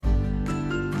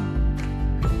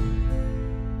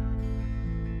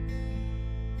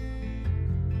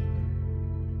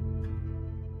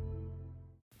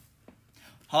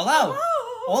Hello.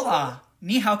 Hola.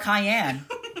 Ni hao Cayenne.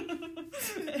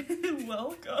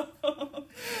 Welcome.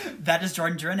 That is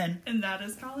Jordan Drennan. And that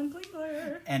is Colin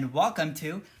Klingler. And welcome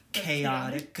to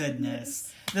Chaotic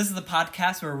Goodness. This is the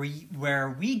podcast where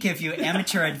we give you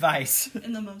amateur advice.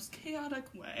 In the most chaotic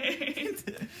way.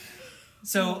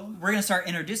 So we're going to start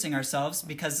introducing ourselves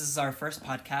because this is our first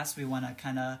podcast. We want to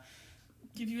kind of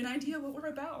give you an idea what we're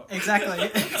about. Exactly.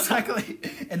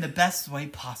 In the best way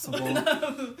possible.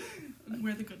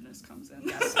 Where the goodness comes in.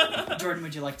 Yes. Jordan,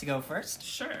 would you like to go first?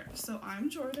 Sure. So I'm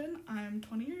Jordan. I'm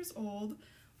 20 years old.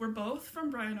 We're both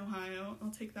from Bryan, Ohio. I'll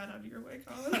take that out of your way,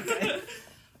 Colin. Okay.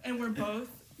 And we're both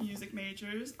music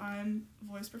majors. I'm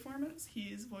voice performance.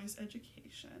 He's voice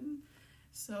education.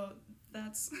 So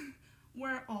that's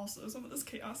where also some of this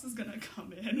chaos is going to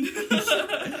come in.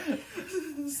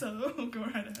 So go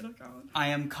right ahead, Colin. I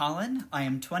am Colin. I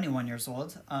am 21 years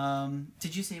old.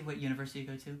 Did you say what university you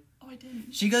go to? Oh, I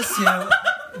didn't. She goes to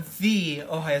the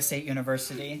Ohio State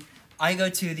University. I go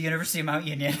to the University of Mount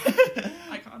Union.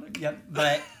 Iconic. Yep,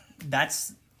 but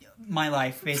that's my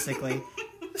life, basically.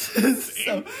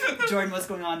 So, Jordan, what's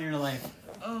going on in your life?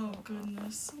 Oh,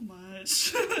 goodness, so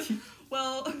much.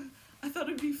 Well, I thought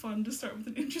it'd be fun to start with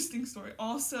an interesting story.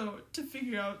 Also, to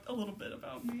figure out a little bit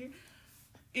about me.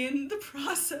 In the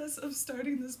process of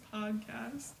starting this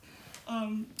podcast,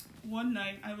 one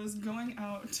night I was going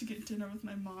out to get dinner with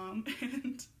my mom,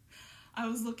 and I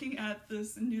was looking at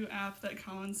this new app that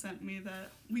Colin sent me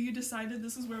that we decided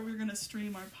this is where we were going to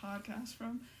stream our podcast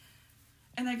from.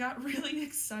 And I got really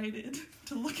excited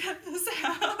to look at this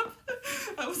app.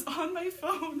 I was on my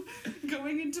phone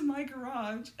going into my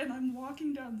garage, and I'm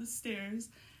walking down the stairs,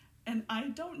 and I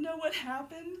don't know what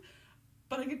happened,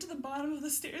 but I get to the bottom of the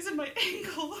stairs and my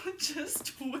ankle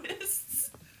just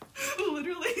twists.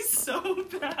 Literally so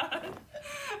bad.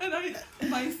 And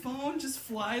my phone just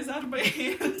flies out of my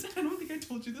hand. I don't think I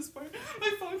told you this part.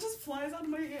 My phone just flies out of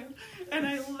my hand, and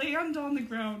I land on the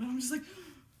ground, and I'm just like,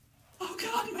 oh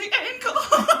God, my ankle!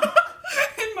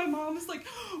 And my mom is like,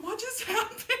 what just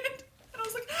happened? And I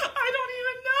was like, I don't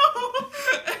even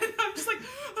know! And I'm just like,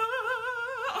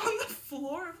 on the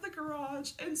floor of the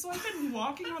garage. And so I've been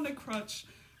walking on a crutch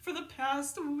for the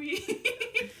past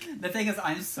week. The thing is,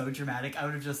 I'm so dramatic, I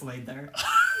would have just laid there.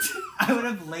 I would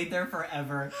have laid there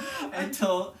forever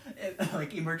until,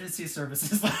 emergency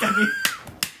services,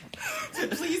 So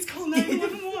please call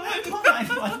 911. Call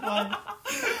 911.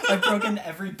 I've broken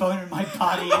every bone in my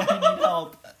body and I need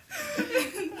help.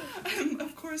 And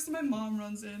of course, my mom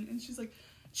runs in and she's like,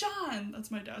 John,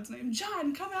 that's my dad's name,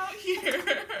 John, come out here.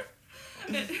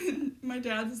 And my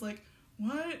dad is like,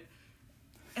 what?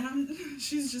 And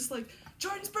she's just like,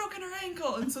 Jordan's broken her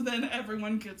ankle. And so then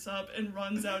everyone gets up and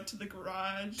runs out to the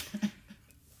garage.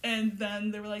 And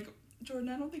then they were like, Jordan,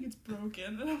 I don't think it's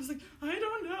broken. And I was like, I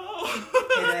don't know.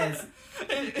 It is.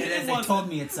 It is. It told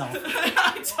me itself.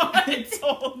 It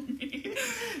told me.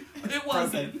 It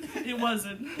wasn't. Broken. It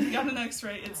wasn't. We got an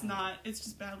x-ray. It's not. It's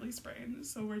just badly sprained.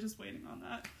 So we're just waiting on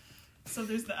that. So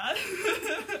there's that.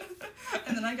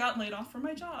 And then I got laid off from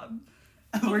my job.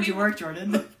 Where'd you work,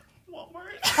 Jordan?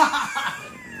 Walmart.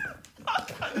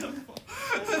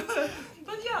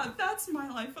 But yeah, that's my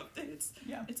life updates.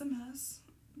 Yeah. It's a mess.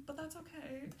 But that's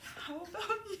okay. How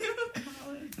about you,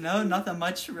 Colin? No, nothing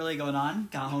much really going on.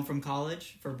 Got home from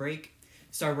college for break.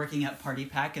 Started working at Party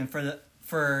Pack. And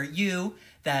for you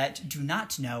that do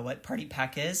not know what Party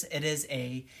Pack is, it is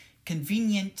a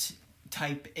convenient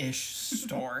type-ish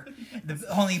store. Yes. The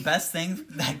only best thing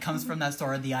that comes from that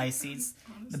store are the ice seeds.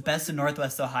 Honestly. The best in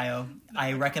Northwest Ohio.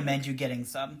 I recommend you getting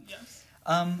some. Yes.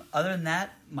 Other than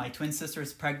that, my twin sister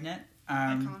is pregnant.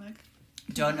 Iconic.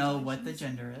 Don't know what the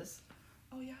gender is.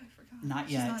 Oh yeah, I forgot. Not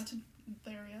She's yet. Not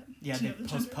there yet. Yeah, they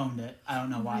postponed it. I don't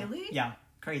know why. Really? Yeah,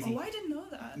 crazy. Oh, I didn't know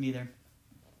that. Me either.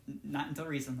 Not until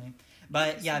recently.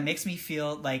 But yeah, it makes me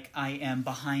feel like I am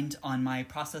behind on my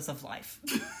process of life.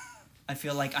 I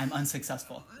feel like I'm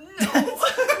unsuccessful. No.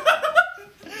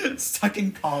 Stuck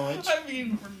in college. I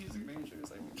mean, we're music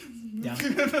majors. Yeah.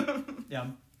 Yeah.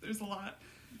 There's a lot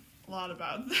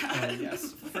about that. Oh,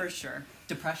 yes, for sure.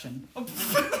 Depression. Oh.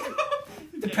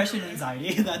 Depression Yeah, and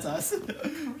anxiety, that's us.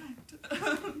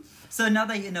 Correct. So now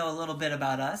that you know a little bit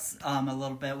about us, a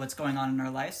little bit what's going on in our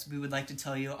lives, we would like to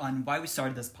tell you on why we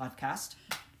started this podcast.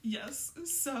 Yes,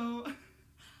 so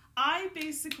I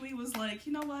basically was like,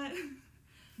 you know what?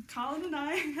 Colin and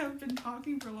I have been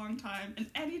talking for a long time, and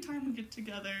anytime we get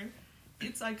together,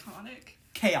 it's iconic.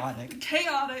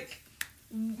 Chaotic,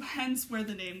 hence where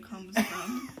the name comes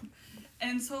from.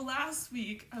 And so last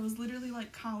week, I was literally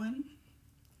like, Colin,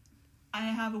 I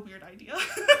have a weird idea.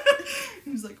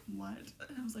 He was like, what?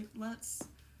 And I was like, let's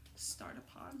start a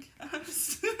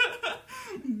podcast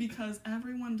because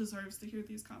everyone deserves to hear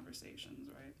these conversations,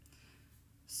 right?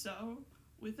 So,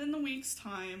 within the week's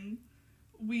time,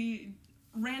 we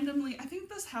randomly, I think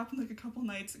this happened like a couple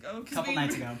nights ago.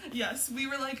 Nights ago. Yes, we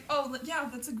were like, oh, yeah,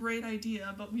 that's a great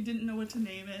idea, but we didn't know what to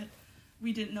name it.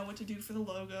 We didn't know what to do for the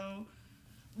logo.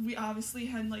 We obviously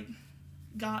had, like,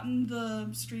 gotten the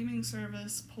streaming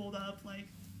service pulled up, like,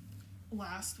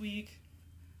 last week,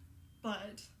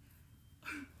 but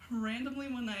randomly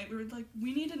one night we were like,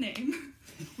 we need a name.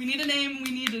 We need a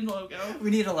logo. We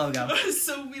need a logo.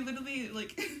 So we literally,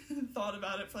 like, thought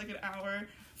about it for like an hour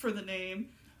for the name.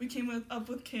 We came up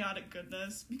with Chaotic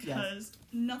Goodness because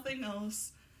nothing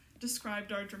else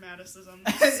described our dramaticism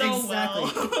so well.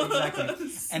 Exactly.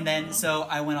 And then, so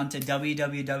I went on to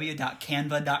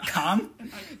www.canva.com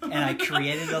and I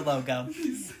created a logo.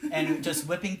 And just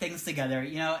whipping things together.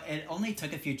 You know, it only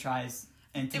took a few tries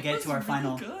and to get to our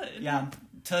final. Good. Yeah,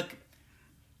 took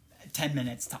 10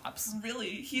 minutes tops.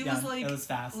 Really? He was like, it was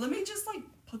fast. Let me just, like,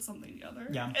 put something together.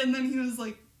 Yeah. And then he was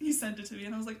like, he sent it to me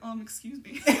and I was like, excuse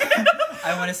me.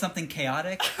 I wanted something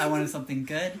chaotic. I wanted something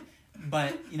good.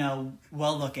 But, you know,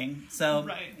 well looking. So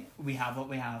right. We have what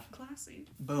we have. Classy.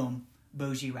 Boom.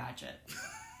 Bougie Ratchet.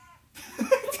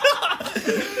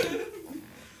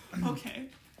 Okay.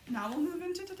 Now we'll move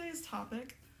into today's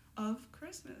topic of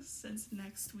Christmas, since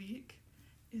next week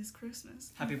is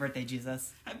Christmas. Happy birthday,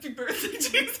 Jesus. Happy birthday,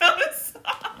 Jesus.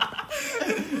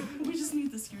 We just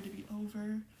need this year to be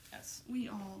over. Yes. We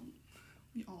all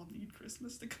need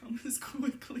Christmas to come as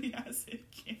quickly as it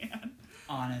can.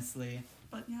 Honestly.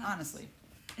 But yeah. Honestly.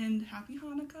 And happy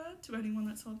Hanukkah to anyone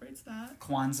that celebrates that.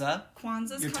 Kwanzaa.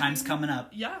 Kwanzaa's Your time's coming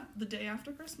up. Yeah, the day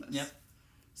after Christmas. Yep.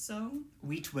 So.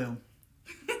 Wheat woo.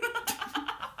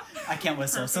 I can't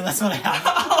whistle, so that's what I have.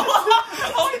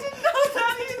 I didn't know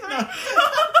that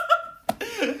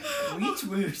either. Wheat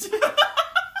woot.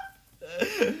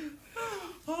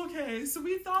 Okay, so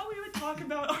we thought we would talk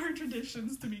about our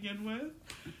traditions to begin with.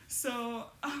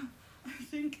 So, I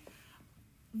think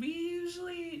we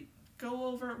usually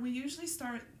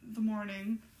start the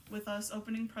morning with us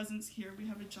opening presents here. We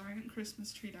have a giant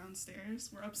Christmas tree downstairs.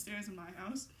 We're upstairs in my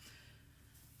house.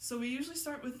 So we usually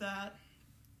start with that.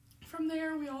 From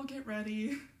there, we all get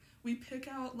ready. We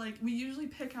usually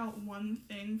pick out one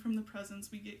thing from the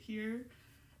presents we get here.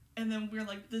 And then we're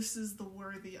like, this is the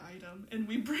worthy item. And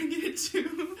we bring it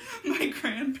to my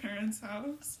grandparents'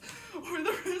 house. Or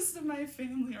the rest of my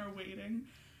family are waiting.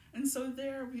 And so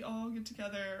there, we all get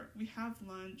together. We have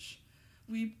lunch.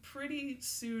 Pretty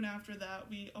soon after that,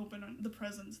 we open the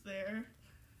presents there.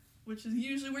 Which is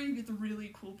usually where you get the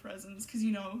really cool presents. Because,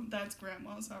 you know, that's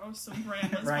Grandma's house. So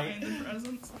Grandma's right. buying the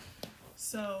presents.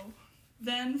 So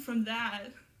then from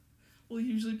that, we'll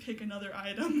usually pick another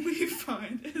item we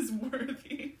find is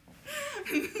worthy.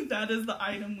 That is the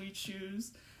item we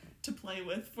choose to play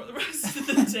with for the rest of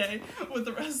the day with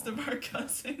the rest of our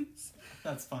cousins.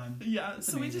 That's fun. Yeah, That's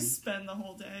so amazing. we just spend the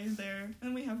whole day there.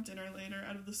 And we have dinner later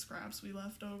out of the scraps we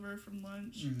left over from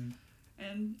lunch. Mm-hmm.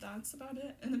 And that's about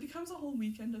it. And it becomes a whole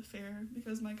weekend affair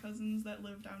because my cousins that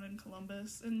live down in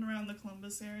Columbus and around the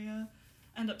Columbus area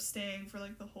end up staying for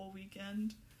like the whole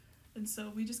weekend. And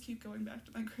so we just keep going back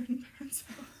to my grandparents'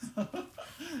 house.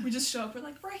 We just show up, we're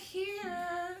like, we're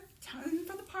here! Time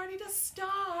for the party to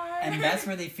start! And that's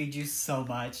where they feed you so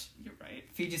much. You're right.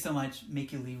 Feed you so much,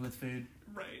 make you leave with food.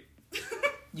 Right.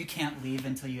 You can't leave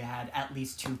until you had at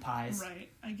least 2 pies. Right.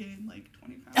 I gained like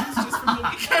 20 pounds just from the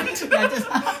weekend. Yeah, just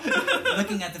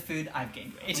looking at the food, I've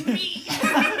gained weight. Me!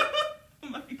 Oh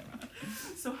my god.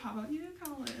 So how about you,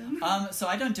 Colin? So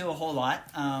I don't do a whole lot.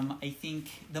 I think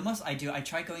the most I do, I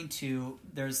try going to,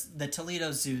 there's the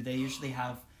Toledo Zoo. They usually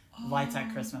have lights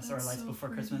at Christmas or lights before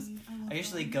pretty. Christmas. I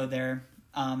usually that. go there.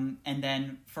 And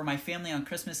then for my family on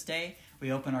Christmas Day,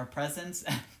 we open our presents.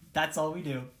 That's all we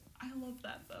do. I love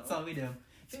that though. That's all we do.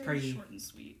 It's Very pretty short and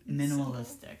sweet.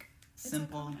 minimalistic.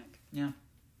 Simple. Yeah.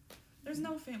 There's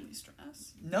no family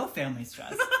stress. No family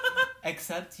stress.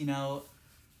 Except, you know,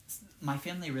 my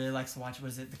family really likes to watch,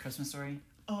 was it The Christmas Story?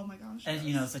 Oh my gosh. And, yes.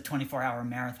 you know, it's a 24-hour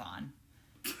marathon.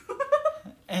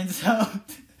 And so,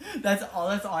 that's all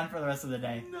that's on for the rest of the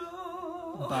day.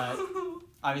 No. But,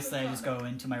 obviously, I just go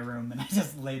into my room and I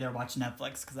just lay there watch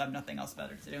Netflix because I have nothing else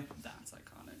better to do. That's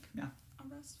iconic. Yeah. A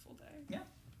restful day. Yeah.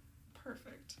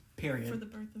 Perfect. Period. For the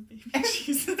birth of baby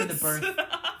Jesus. For the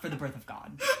birth of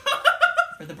God.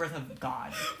 For the birth of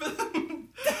God.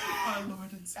 Our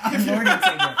Lord and Our Savior. Lord and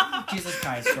Savior. Jesus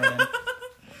Christ, Jordan.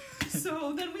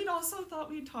 So then we'd also thought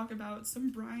we'd talk about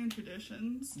some Bryan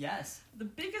traditions. Yes. The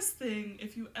biggest thing,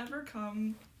 if you ever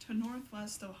come to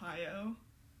Northwest Ohio,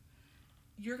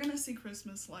 you're gonna see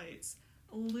Christmas lights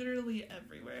literally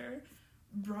everywhere.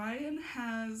 Bryan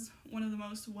has one of the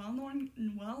most well-known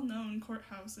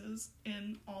courthouses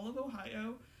in all of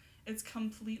Ohio. It's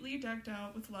completely decked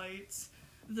out with lights.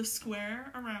 The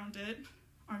square around it,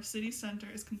 our city center,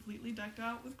 is completely decked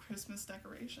out with Christmas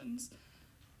decorations.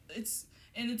 It's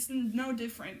no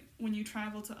different when you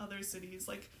travel to other cities,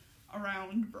 like,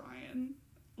 around Bryan.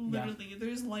 Literally,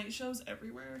 there's light shows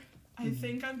everywhere. I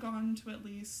think I've gone to at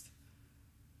least,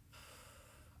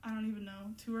 I don't even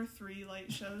know, 2 or 3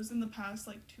 light shows in the past,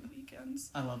 2 weekends.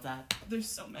 I love that. There's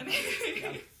so many.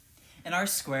 Yeah. In our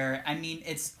square, I mean,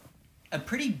 it's a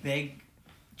pretty big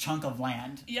chunk of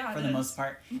land for the most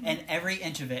part, and every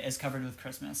inch of it is covered with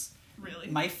Christmas.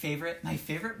 Really? My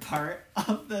favorite part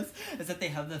of this is that they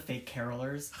have the fake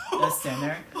carolers that stand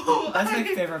there. That's my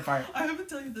favorite part. I have to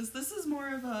tell you this. This is more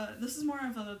of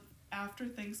a after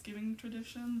Thanksgiving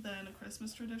tradition than a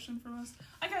Christmas tradition for us.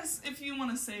 I guess if you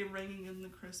want to say ringing in the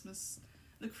Christmas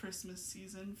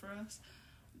season for us,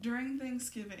 during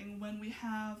Thanksgiving when we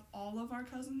have all of our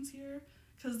cousins here,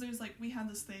 because we have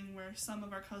this thing where some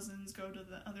of our cousins go to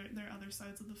their other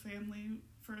sides of the family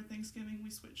for Thanksgiving.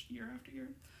 We switch year after year.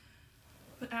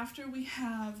 But after we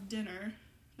have dinner,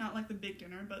 not like the big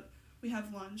dinner, but we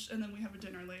have lunch, and then we have a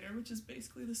dinner later, which is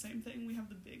basically the same thing. We have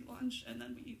the big lunch, and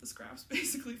then we eat the scraps,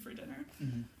 basically, for dinner.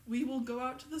 Mm-hmm. We will go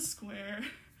out to the square.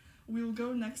 We will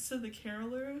go next to the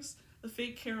carolers, the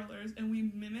fake carolers, and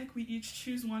we each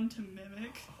choose one to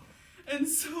mimic. And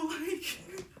so,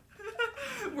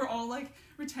 we're all,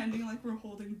 pretending like we're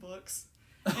holding books.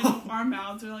 And our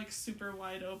mouths are, super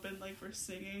wide open, we're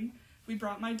singing. We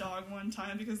brought my dog one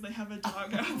time because they have a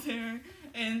dog out there,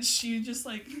 and she just,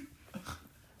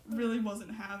 really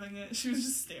wasn't having it. She was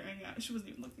just staring at it. She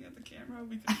wasn't even looking at the camera.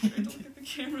 We couldn't get her to look at the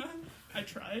camera. I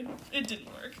tried. It didn't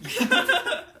work.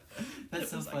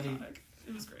 That's so funny. Iconic.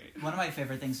 It was great. One of my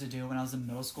favorite things to do when I was in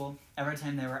middle school, every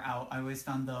time they were out, I always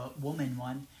found the woman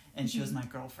one, and she was my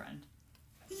girlfriend.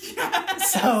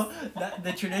 Yes! So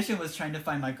the tradition was trying to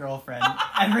find my girlfriend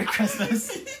every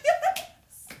Christmas.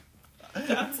 Yes!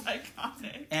 That's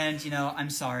iconic. And, I'm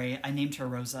sorry. I named her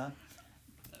Rosa.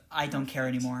 I don't care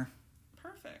anymore.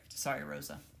 Perfect. Sorry,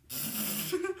 Rosa.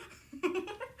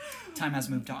 Time has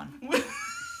moved on.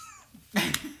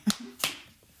 Yes.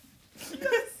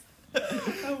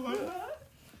 I love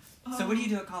that. So what do you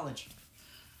do at college?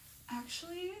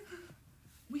 Actually,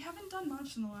 we haven't done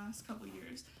much in the last couple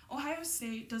years. Ohio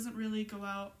State doesn't really go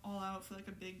all out for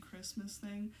a big Christmas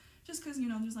thing. Just because,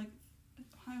 there's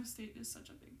Ohio State is such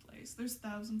a big place. There's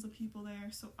thousands of people there,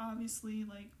 so obviously,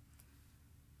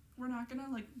 we're not gonna,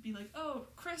 be oh,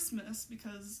 Christmas,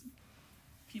 because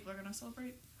people are gonna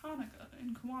celebrate Hanukkah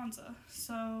and Kwanzaa.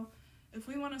 So, if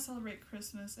we want to celebrate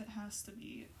Christmas, it has to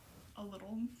be a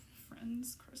little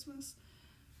friends Christmas.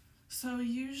 So,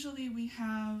 usually we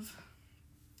have,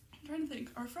 I'm trying to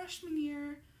think, our freshman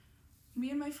year, me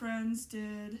and my friends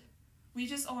we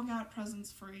just all got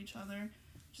presents for each other,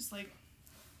 just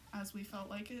as we felt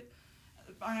like it.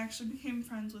 I actually became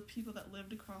friends with people that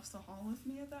lived across the hall with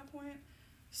me at that point.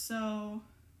 So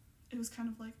it was kind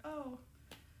of oh,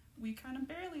 we kind of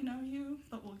barely know you,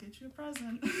 but we'll get you a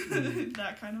present.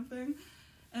 That kind of thing.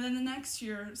 And then the next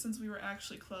year, since we were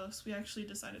actually close, we actually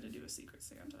decided to do a Secret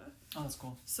Santa. Oh, that's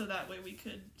cool. So that way we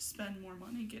could spend more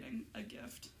money getting a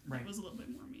gift that was a little bit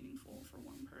more meaningful for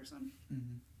one person.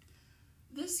 Mm-hmm.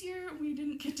 This year, we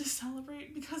didn't get to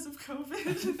celebrate because of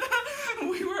COVID.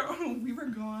 we were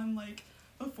gone,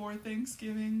 before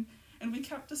Thanksgiving, and we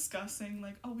kept discussing,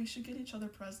 oh, we should get each other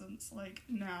presents,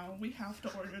 now. We have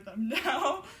to order them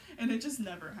now. And it just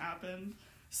never happened.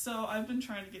 So I've been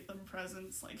trying to get them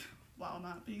presents, while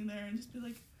not being there, and just be,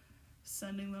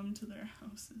 sending them to their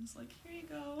houses. Here you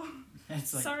go. It's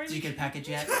Sorry. Did you get a package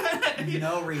yet?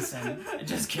 No reason.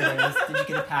 Just curious. Did you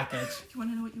get a package? You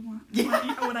want to know what you want? You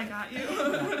want what I got you?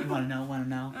 You want to know?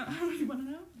 You want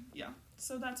to know? Yeah.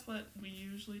 So that's what we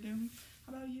usually do.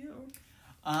 How about you?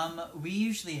 We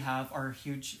usually have our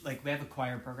huge, we have a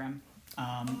choir program.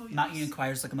 Yes. Mount Union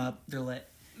choirs, look them up. They're lit.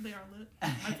 They are lit.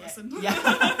 I've listened.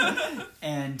 Yeah.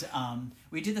 And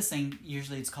we do this thing,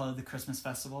 usually it's called the Christmas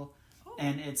Festival.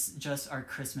 And it's just our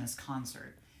Christmas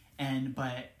concert.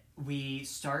 But we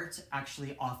start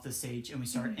actually off the stage, and we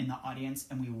start in the audience,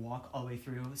 and we walk all the way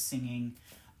through singing,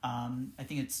 I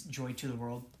think it's Joy to the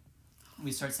World.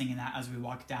 We start singing that as we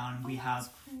walk down. We have,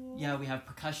 cool. We have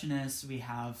percussionists, we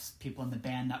have people in the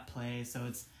band that play, so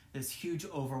it's this huge,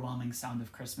 overwhelming sound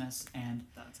of Christmas. And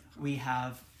we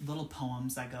have little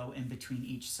poems that go in between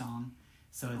each song.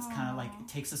 So it's kind of it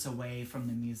takes us away from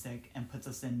the music and puts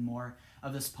us in more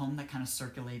of this poem that kind of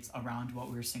circulates around what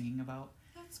we were singing about.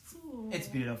 That's cool. It's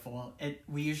beautiful.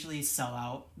 We usually sell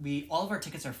out. All of our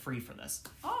tickets are free for this.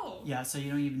 Oh. Yeah, so you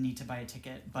don't even need to buy a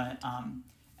ticket. But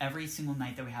every single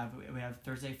night that we have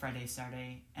Thursday, Friday,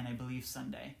 Saturday, and I believe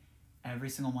Sunday. Every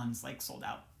single one's like sold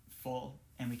out, full,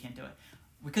 and we can't do it.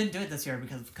 We couldn't do it this year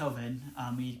because of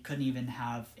COVID. We couldn't even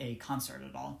have a concert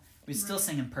at all. We still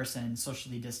sing in person,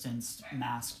 socially distanced,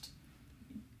 masked.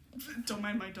 Don't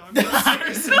mind my dog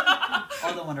downstairs.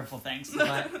 All the wonderful things.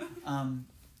 But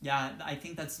yeah, I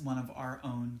think that's one of our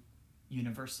own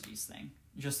university's thing,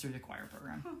 just through the choir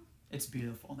program. Huh. It's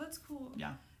beautiful. That's cool.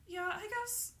 Yeah. Yeah, I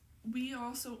guess we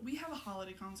have a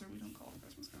holiday concert. We don't call it a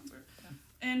Christmas concert. Yeah.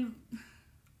 And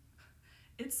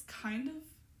it's kind of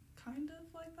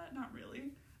like that. Not really.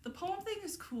 The poem thing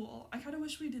is cool. I kind of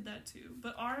wish we did that too.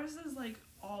 But ours is like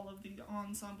all of the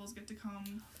ensembles get to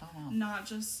come, Oh, wow. not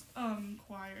just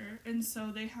choir. And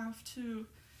so they have to.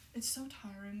 It's so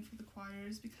tiring for the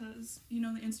choirs because, you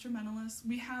know, the instrumentalists,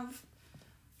 we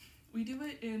do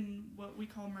it in what we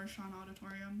call Mershon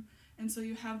Auditorium. And so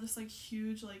you have this like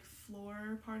huge like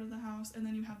floor part of the house, and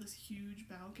then you have this huge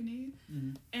balcony.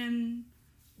 Mm-hmm. And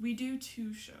we do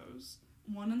 2 shows,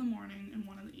 one in the morning and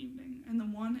one in the evening. And the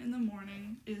one in the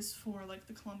morning is for like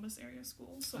the Columbus area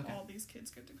schools, so Okay. all these kids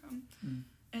get to come. Mm.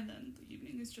 And then the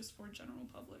evening is just for general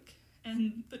public.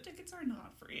 And the tickets are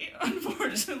not free,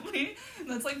 unfortunately.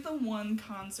 That's like the one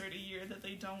concert a year that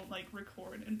they don't like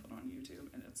record and put on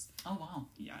YouTube. And it's, Oh, wow.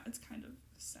 yeah, it's kind of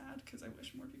sad because I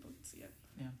wish more people could see it.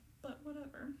 Yeah. But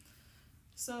whatever.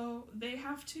 So they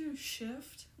have to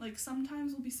shift. Like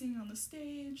sometimes we'll be singing on the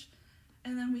stage,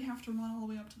 and then we have to run all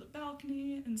the way up to the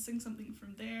balcony and sing something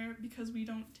from there because we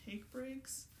don't take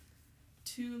breaks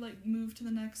to like move to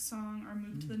the next song or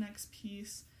move to the next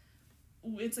piece.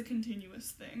 It's a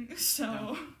continuous thing.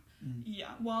 So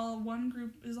yeah, while one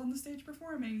group is on the stage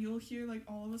performing, you'll hear like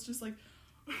all of us just like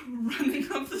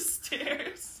running up the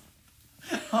stairs.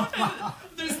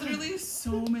 There's literally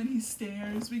so many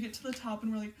stairs. We get to the top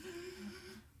and we're like,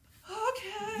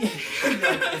 okay.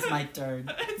 It's my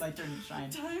turn. My turn to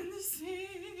shine. Time to sing.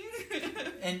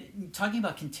 And talking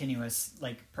about continuous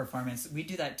like performance, we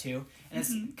do that too, and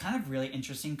it's kind of really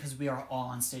interesting because we are all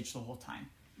on stage the whole time.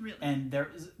 Really? And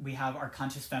we have our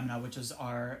Cantus Femina, which is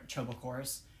our choba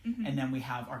chorus, and then we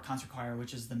have our concert choir,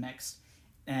 which is the mixed.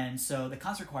 And so the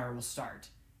concert choir will start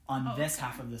on this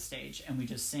half of the stage, and we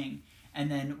just sing. And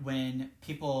then when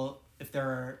if there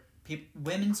are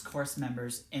women's chorus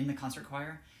members in the concert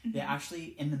choir, they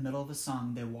actually, in the middle of a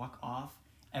song, they walk off,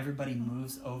 everybody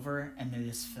moves over, and they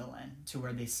just fill in to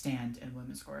where they stand in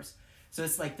women's chorus. So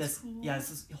it's like this, cool. it's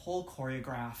this whole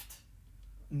choreographed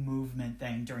movement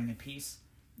thing during a piece.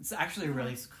 It's actually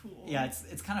really cool. Yeah,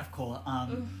 it's kind of cool.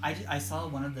 I saw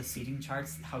one of the seating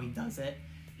charts, how he does it.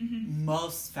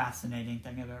 Most fascinating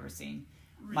thing I've ever seen.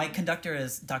 Really? My conductor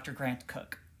is Dr. Grant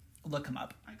Cook. Look him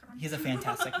up. Icon. He's a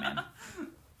fantastic man.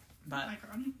 But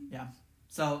Icon. yeah,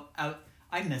 so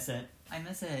I miss it. I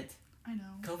miss it. I know.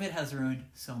 COVID has ruined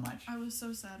so much. I was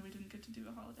so sad we didn't get to do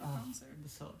a holiday concert. I'm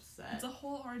so upset. It's a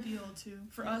whole ordeal too.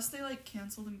 For us, they like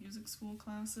cancel the music school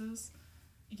classes.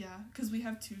 Yeah, because we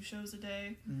have 2 shows a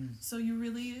day. So you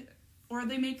really, or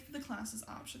they make the classes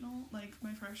optional. Like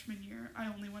my freshman year, I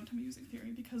only went to music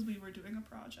theory because we were doing a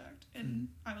project, and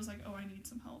I was like, oh, I need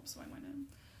some help, so I went in.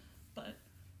 But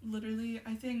literally,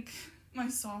 I think my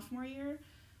sophomore year,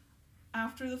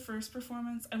 after the first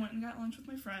performance, I went and got lunch with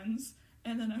my friends.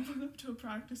 And then I went up to a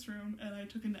practice room and I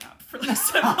took a nap for like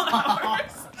several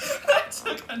hours. I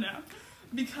took a nap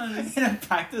because in a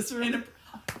practice room.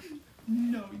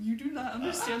 No, you do not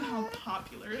understand how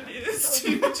popular it is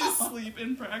to just sleep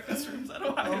in practice rooms at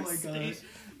Ohio State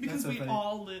because we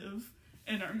all live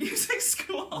in our music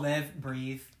school. Live,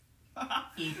 breathe,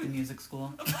 eat the music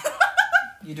school.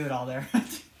 You do it all there.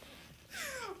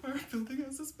 Our building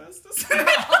has asbestos.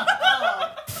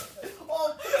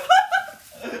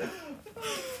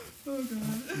 Oh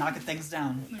god. Knocking things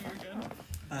down. No, you're good.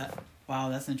 But wow,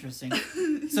 that's interesting.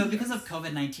 So because of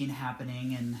COVID-19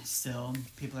 happening and still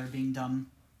people are being dumb,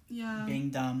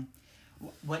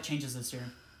 what changes this year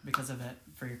because of it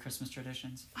for your Christmas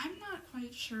traditions? I'm not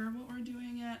quite sure what we're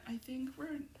doing yet. I think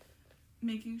we're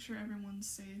making sure everyone's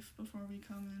safe before we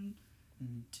come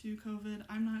in to COVID.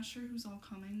 I'm not sure who's all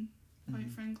coming, quite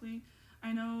frankly.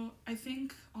 I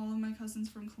think all of my cousins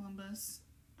from Columbus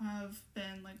have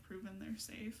been like proven they're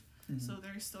safe, so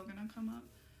they're still gonna come up.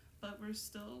 But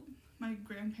my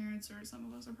grandparents or some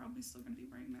of us are probably still gonna be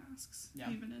wearing masks,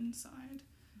 even inside.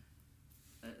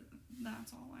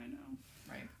 That's all I know.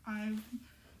 Right. I've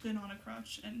been on a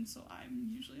crutch, and so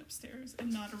I'm usually upstairs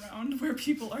and not around where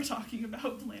people are talking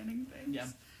about planning things. Yeah.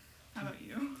 How about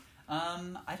you?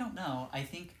 I don't know. I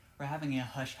think we're having a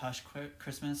hush-hush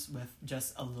Christmas with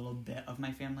just a little bit of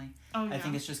my family. Oh, yeah. I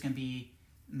think it's just going to be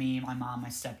me, my mom, my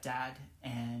stepdad,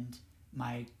 and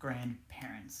my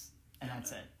grandparents, and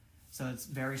that's it. So it's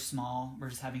very small. We're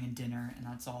just having a dinner, and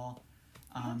that's all.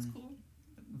 That's cool.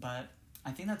 But I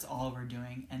think that's all we're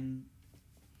doing, and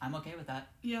I'm okay with that.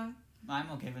 Yeah. I'm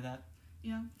okay with that.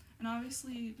 Yeah. And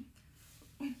obviously,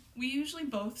 we usually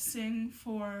both sing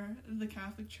for the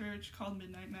Catholic Church called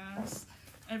Midnight Mass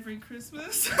every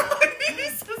Christmas.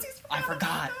 I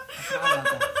forgot about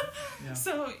that. Yeah.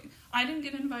 So, I didn't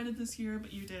get invited this year,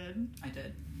 but you did. I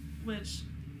did. Which,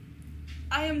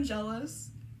 I am jealous,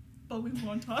 but we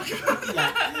won't talk about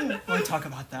that. Yeah, we'll talk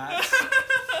about that.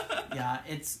 Yeah,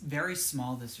 it's very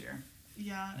small this year.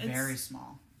 Yeah. Very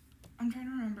small. I'm trying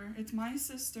to remember. It's my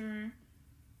sister,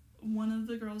 one of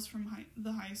the girls from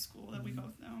the high school that we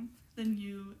both know, then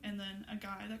you, and then a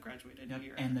guy that graduated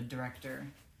here. And the director.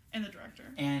 And the director.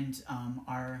 And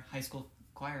our high school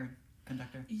choir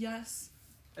conductor. Yes.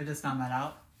 I just found that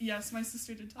out. Yes, my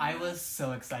sister did tell I me. was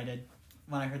so excited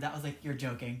when I heard that. I was like, you're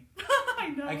joking. I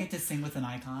know. I get to sing with an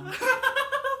icon.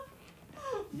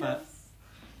 Yes.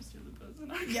 Just really was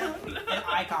an icon. Yeah, an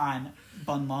icon.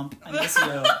 Bun lump. I miss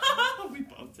you. We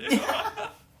both do.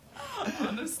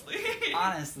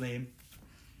 Honestly.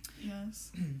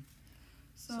 Yes.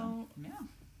 So,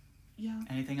 yeah.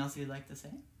 Anything else you'd like to say?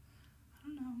 I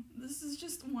don't know. This is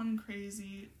just one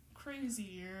crazy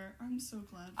year. I'm so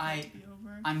glad for it to be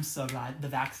over. I'm so glad the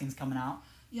vaccine's coming out.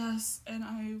 Yes, and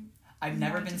I've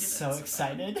never been so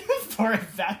excited for a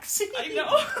vaccine. I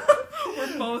know.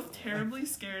 We're both terribly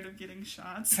scared of getting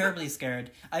shots. Terribly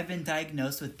scared. I've been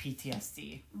diagnosed with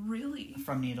PTSD. Really?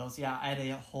 From needles. Yeah, I had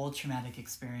a whole traumatic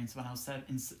experience when I was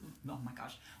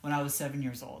when I was 7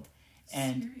 years old.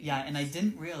 And Serious? yeah, and I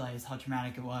didn't realize how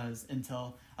traumatic it was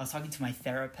until I was talking to my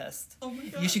therapist. Oh my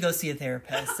god. You should go see a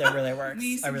therapist. It really works.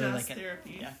 We suggest I really like it.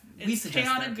 therapy. Yeah. It's We suggest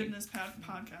Chaotic therapy. Goodness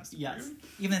podcast. Yes.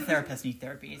 Even therapists need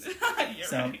therapies. You're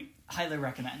So, right. highly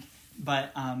recommend.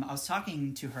 But I was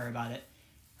talking to her about it,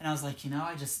 and I was like,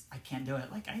 I can't do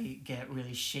it. Like, I get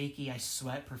really shaky. I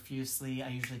sweat profusely. I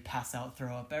usually pass out,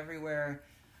 throw up everywhere.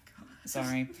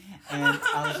 Sorry. And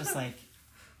I was just like,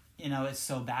 it's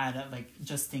so bad that, like,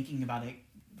 just thinking about it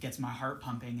gets my heart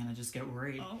pumping, and I just get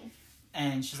worried. Oh.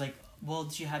 And she's like, well,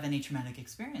 did you have any traumatic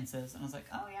experiences? And I was like,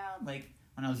 oh, yeah, like,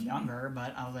 when I was younger,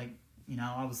 but I was like,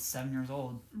 I was 7 years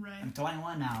old. Right. I'm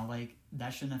 21 now. Like, that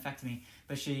shouldn't affect me.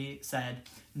 But she said,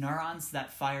 neurons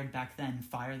that fired back then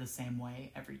fire the same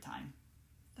way every time.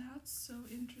 That's so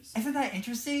interesting. Isn't that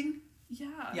interesting? Yeah.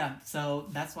 Yeah, so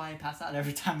that's why I pass out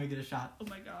every time I get a shot. Oh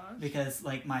my gosh. Because,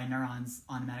 like, my neurons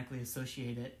automatically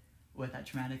associate it with that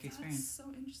traumatic experience. That's so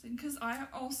interesting. Because I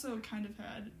also kind of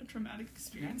had a traumatic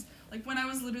experience. Yeah. Like, when I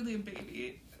was literally a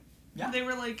baby. Yeah. They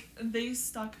were like, they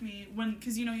stuck me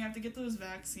because you have to get those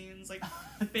vaccines, like,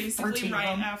 basically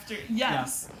right after.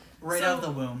 Yes. Yeah. Right out of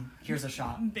the womb. Here's a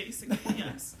shot. Basically,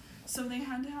 yes. So they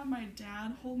had to have my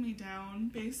dad hold me down,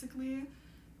 basically.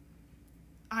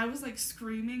 I was, like,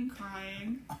 screaming,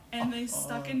 crying, and they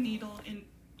stuck a needle in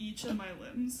each of my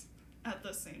limbs at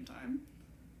the same time.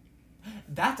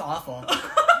 That's awful.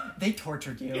 They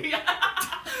tortured you. Yeah.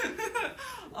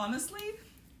 Honestly,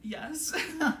 yes.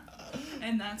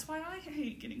 And that's why I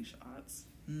hate getting shots.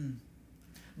 Mm.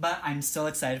 But I'm still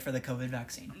excited for the COVID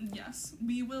vaccine. Yes.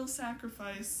 We will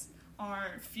sacrifice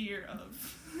our fear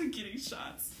of getting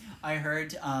shots. I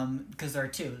heard, because there are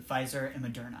two, Pfizer and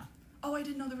Moderna. Oh, I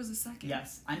didn't know there was a second.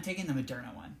 Yes. I'm taking the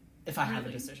Moderna one. If I have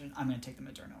a decision, I'm going to take the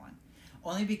Moderna one.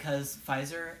 Only because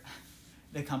Pfizer,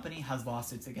 the company, has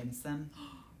lawsuits against them.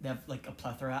 They have, like, a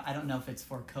plethora. I don't know if it's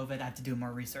for COVID. I have to do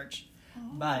more research. Oh.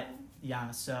 But,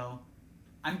 yeah, so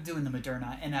I'm doing the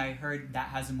Moderna, and I heard that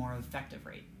has a more effective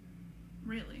rate.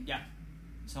 Really? Yeah.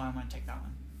 So I want to take that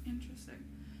one. Interesting.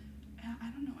 I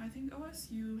don't know. I think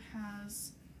OSU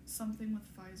has something with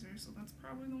Pfizer, so that's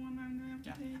probably the one I'm going to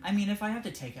have to take. I mean, if I have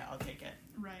to take it, I'll take it.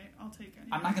 Right. I'll take it.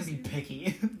 I'm not going to be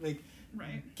picky. Like,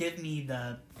 right. Give me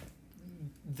the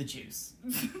juice.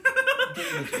 Give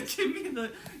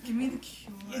me the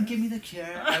cure. Give me the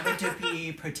cure. I want to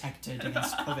be protected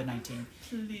against COVID-19.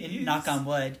 Please. Knock on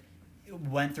wood.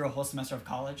 Went through a whole semester of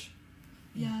college.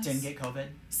 Yes. Didn't get COVID.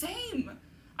 Same.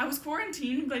 I was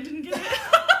quarantined, but I didn't get it.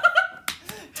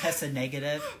 Tested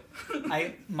negative.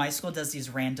 My school does these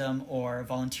random or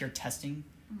volunteer testing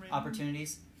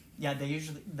opportunities. Yeah,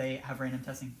 they have random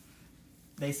testing.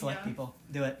 They select people.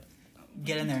 Do it.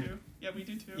 Get in there. Too. Yeah, we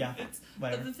do too. Yeah, But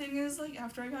whatever. the thing is, like,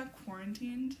 after I got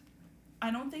quarantined, I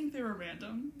don't think they were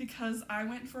random because I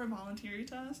went for a voluntary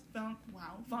test.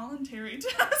 Voluntary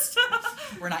test.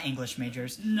 We're not English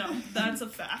majors. No, that's a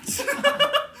fact.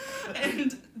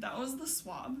 And that was the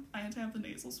swab. I had to have the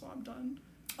nasal swab done.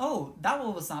 Oh, that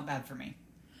one was not bad for me.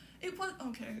 It was,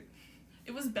 okay.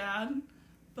 It was bad,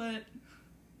 but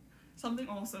something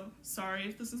also, sorry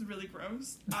if this is really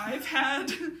gross, I've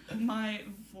had my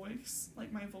voice,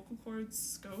 like my vocal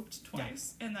cords scoped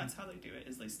twice, and that's how they do it,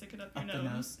 is they stick it up your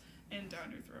nose and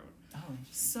down your throat. Oh,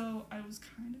 so I was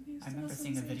kind of used to I remember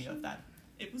seeing a video of that.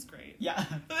 It was great. Yeah.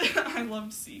 I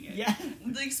loved seeing it. Yeah.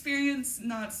 The experience,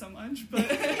 not so much, but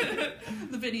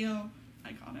the video,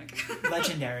 iconic.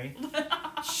 Legendary.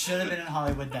 Should have been in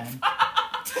Hollywood then.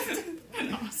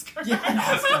 An Oscar. Yeah, an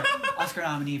Oscar. Oscar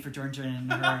nominee for Georgia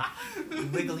and her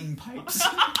wiggling pipes.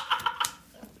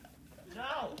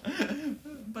 No.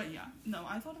 But yeah, no,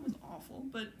 I thought it was awful.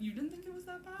 But you didn't think it was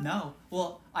that bad? No.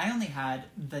 Well, I only had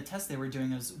the test they were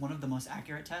doing was one of the most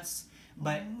accurate tests.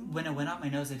 But when it went up my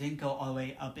nose, it didn't go all the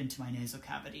way up into my nasal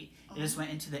cavity. It just went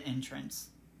into the entrance.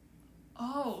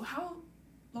 Oh, how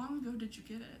long ago did you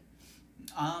get it?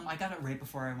 I got it right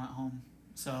before I went home.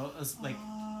 So it was like...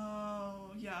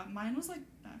 Oh, yeah. Mine was like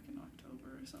back in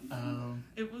October or something. Oh.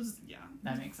 It was, yeah.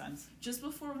 That makes sense. Just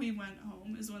before we went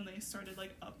home is when they started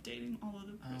like updating all of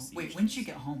the procedures. Wait, when did you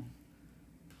get home?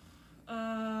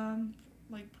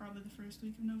 Like probably the first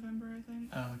week of November, I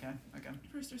think. Oh, okay.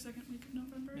 First or second week of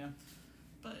November. Yeah.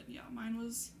 But yeah, mine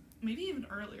was maybe even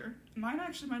earlier. Mine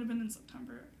actually might have been in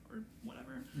September or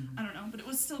whatever. Mm-hmm. I don't know, but it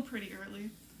was still pretty early.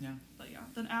 Yeah. But yeah,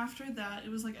 then after that, it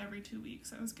was like every 2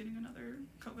 weeks I was getting another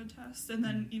COVID test. And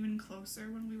then even closer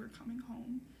when we were coming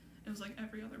home, it was like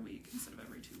every other week instead of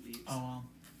every 2 weeks. Oh, wow.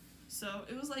 So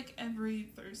it was like every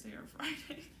Thursday or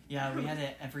Friday. Yeah, we had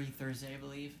it every Thursday, I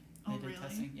believe. They did really?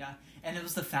 testing. Yeah. And it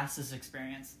was the fastest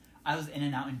experience. I was in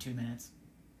and out in 2 minutes.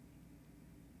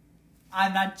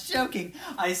 I'm not joking.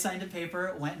 I signed a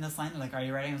paper, went in this line, they're like, are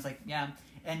you ready? I was like, yeah.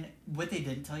 And what they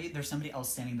didn't tell you, there's somebody else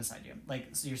standing beside you. Like,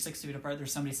 so you're 6 feet apart,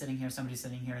 there's somebody sitting here,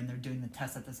 and they're doing the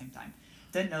test at the same time.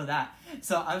 Didn't know that.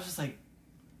 So I was just like,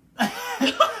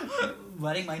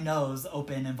 letting my nose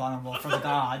open and vulnerable for the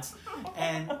gods.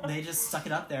 And they just stuck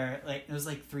it up there. Like, it was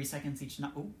like 3 seconds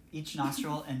each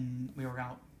nostril, and we were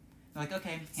out. They're like,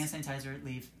 okay, hand sanitizer,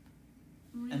 leave.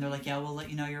 Really? And they're like, yeah, we'll let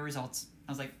you know your results.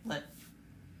 I was like, lit.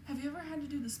 Have you ever had to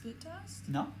do the spit test?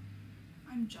 No?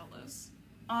 I'm jealous.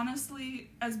 Honestly,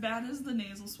 as bad as the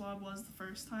nasal swab was the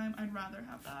first time, I'd rather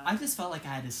have that. I just felt like I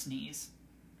had to sneeze.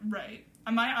 Right.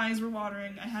 My eyes were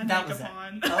watering. I had That makeup was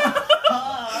on.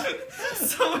 Oh.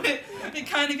 So it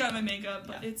kind of got my makeup,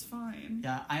 but it's fine.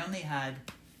 Yeah, I only had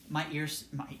my ears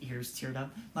teared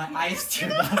up. My eyes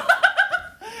teared up.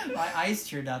 My eyes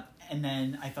teared up, and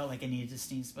then I felt like I needed to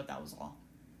sneeze, but that was all.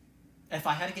 If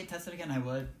I had to get tested again, I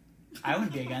would. I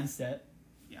wouldn't be against it.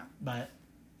 Yeah. But,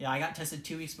 yeah, I got tested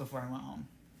 2 weeks before I went home.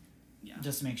 Yeah.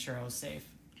 Just to make sure I was safe.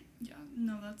 Yeah,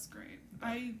 no, that's great.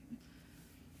 Okay,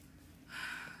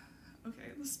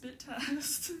 the spit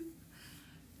test.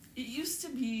 It used to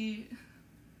be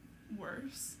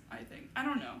worse, I think. I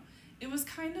don't know. It was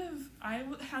kind of... I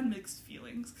had mixed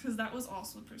feelings, because that was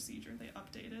also a procedure they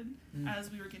updated as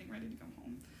we were getting ready to come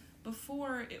home.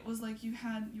 Before, it was like you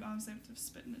obviously have to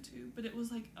spit in a tube, but it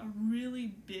was like a really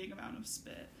big amount of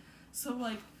spit. So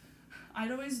like,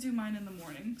 I'd always do mine in the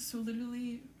morning. So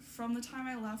literally, from the time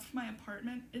I left my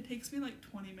apartment, it takes me like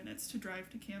 20 minutes to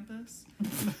drive to campus.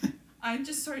 I'd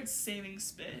just start saving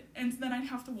spit, and then I'd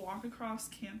have to walk across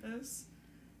campus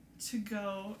to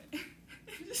go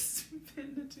and just spit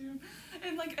in the tube.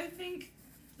 And like, I think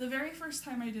the very first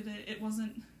time I did it, it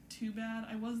wasn't too bad.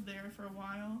 I was there for a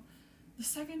while. The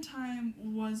second time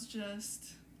was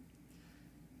just,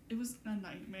 it was a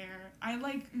nightmare.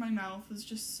 My mouth was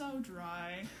just so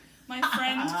dry. I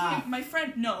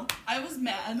was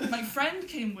mad. My friend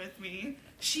came with me.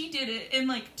 She did it in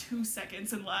like 2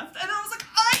 seconds and left. And I was like,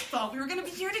 I thought we were going to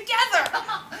be here together.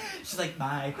 She's like,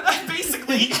 bye.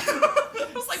 Basically. I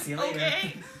was like, see you later.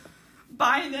 Okay.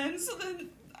 Bye then. So then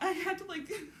I had to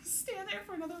like stand there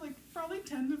for another like probably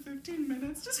 10 to 15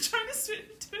 minutes just trying to sit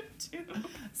into a tube.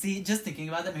 See, just thinking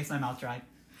about that makes my mouth dry.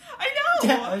 I know.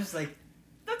 Yeah, I was just like,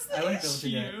 that's the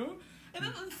issue. And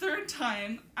then the third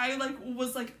time, I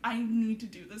was like, I need to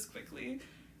do this quickly.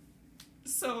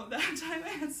 So that time I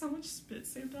had so much spit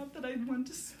saved up that I went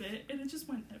to spit and it just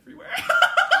went everywhere.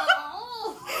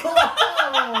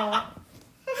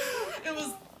 It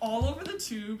was all over the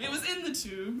tube. It was in the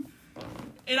tube.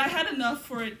 And I had enough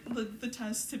for the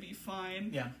test to be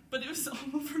fine. Yeah. But it was all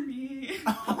over me.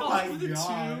 All over the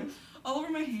tube. All over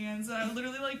my hands. And I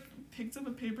literally picked up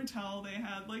a paper towel they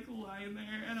had, like, lying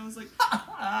there, and I was like,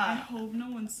 I hope no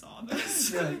one saw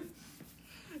this. Really?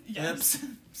 Yes. Oops.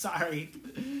 Sorry.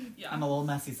 Yeah. I'm a little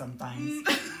messy sometimes.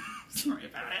 Sorry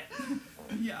about it.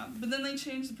 Yeah, but then they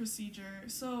changed the procedure,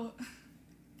 so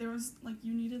there was, like,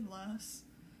 you needed less,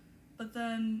 but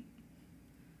then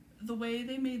the way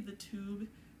they made the tube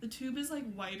is,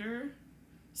 like, whiter,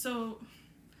 so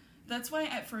that's why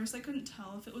at first I couldn't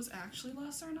tell if it was actually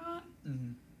less or not,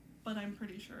 Mm-hmm. but I'm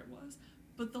pretty sure it was.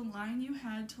 But the line you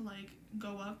had to, like,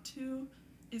 go up to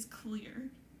is clear.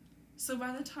 So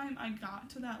by the time I got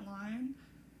to that line,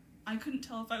 I couldn't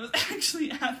tell if I was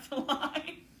actually at the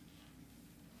line.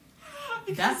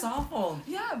 That's awful.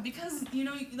 Yeah, because, you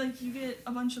know, like, you get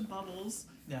a bunch of bubbles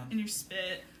Yeah. in your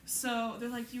spit. So they're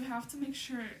like, you have to make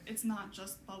sure it's not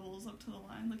just bubbles up to the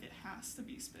line. Like, it has to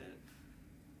be spit.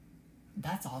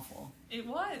 That's awful. It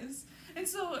was. And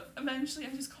so eventually I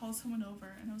just called someone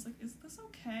over and I was like, is this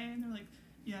okay? And they're like,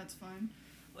 yeah, it's fine.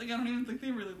 Like, I don't even think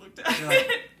they really looked at You're like,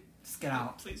 it. just get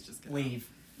out. Please just get Leave.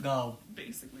 Go. out.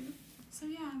 Basically. So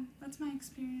yeah, that's my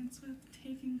experience with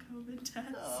taking COVID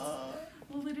tests.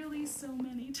 Literally so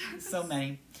many tests. So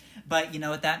many. But you know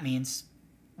what that means.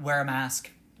 Wear a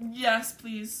mask. Yes,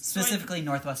 please. Specifically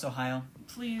Northwest Ohio.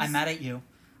 Please. I'm mad at you.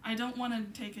 I don't want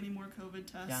to take any more COVID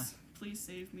tests. Yeah. Please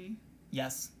save me.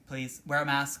 Yes, please. Wear a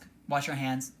mask. Wash your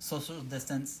hands. Social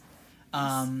distance.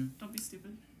 Don't be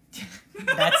stupid.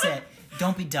 That's it.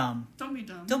 Don't be dumb. Don't be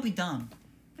dumb. Don't be dumb.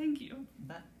 Thank you.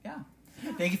 But, yeah.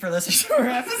 Thank you for listening to our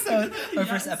episode. Our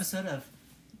first Yes. episode of...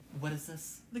 What is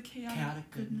this? The chaotic,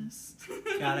 Chaotic goodness.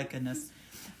 Chaotic goodness.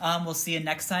 We'll see you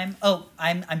next time. Oh,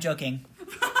 I'm joking.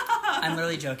 I'm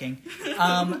literally joking.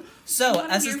 So we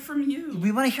want as to hear from you.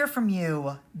 we want to hear from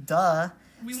you. Duh.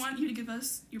 We want you to give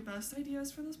us your best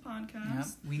ideas for this podcast. Yep.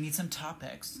 We need some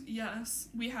topics. Yes,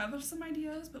 we have some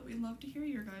ideas, but we'd love to hear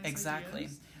your guys' Exactly.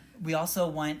 ideas. We also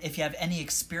want, if you have any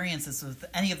experiences with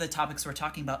any of the topics we're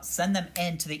talking about, send them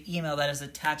in to the email that is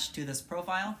attached to this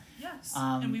profile. Yes,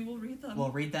 Um, and we will read them. We'll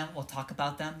read them. We'll talk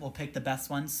about them. We'll pick the best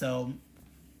ones. So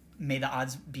may the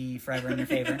odds be forever in your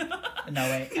favor. No,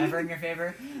 wait. Ever in your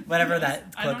favor? Whatever Yes,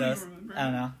 that I quote don't goes. even remember. I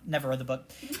don't know. Never read the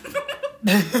book.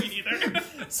 Me neither.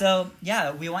 So,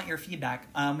 yeah, we want your feedback.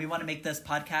 We want to make this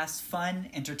podcast fun,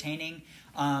 entertaining,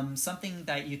 something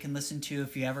that you can listen to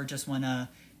if you ever just want to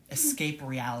escape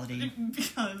reality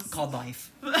Because called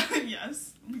life.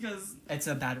 yes, because It's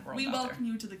a bad world we out welcome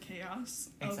you to the chaos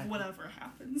Exactly. of whatever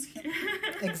happens here.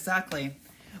 there. Exactly.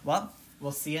 Well,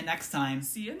 we'll see you next time.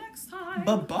 See you next time.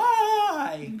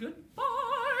 Bye-bye. Goodbye.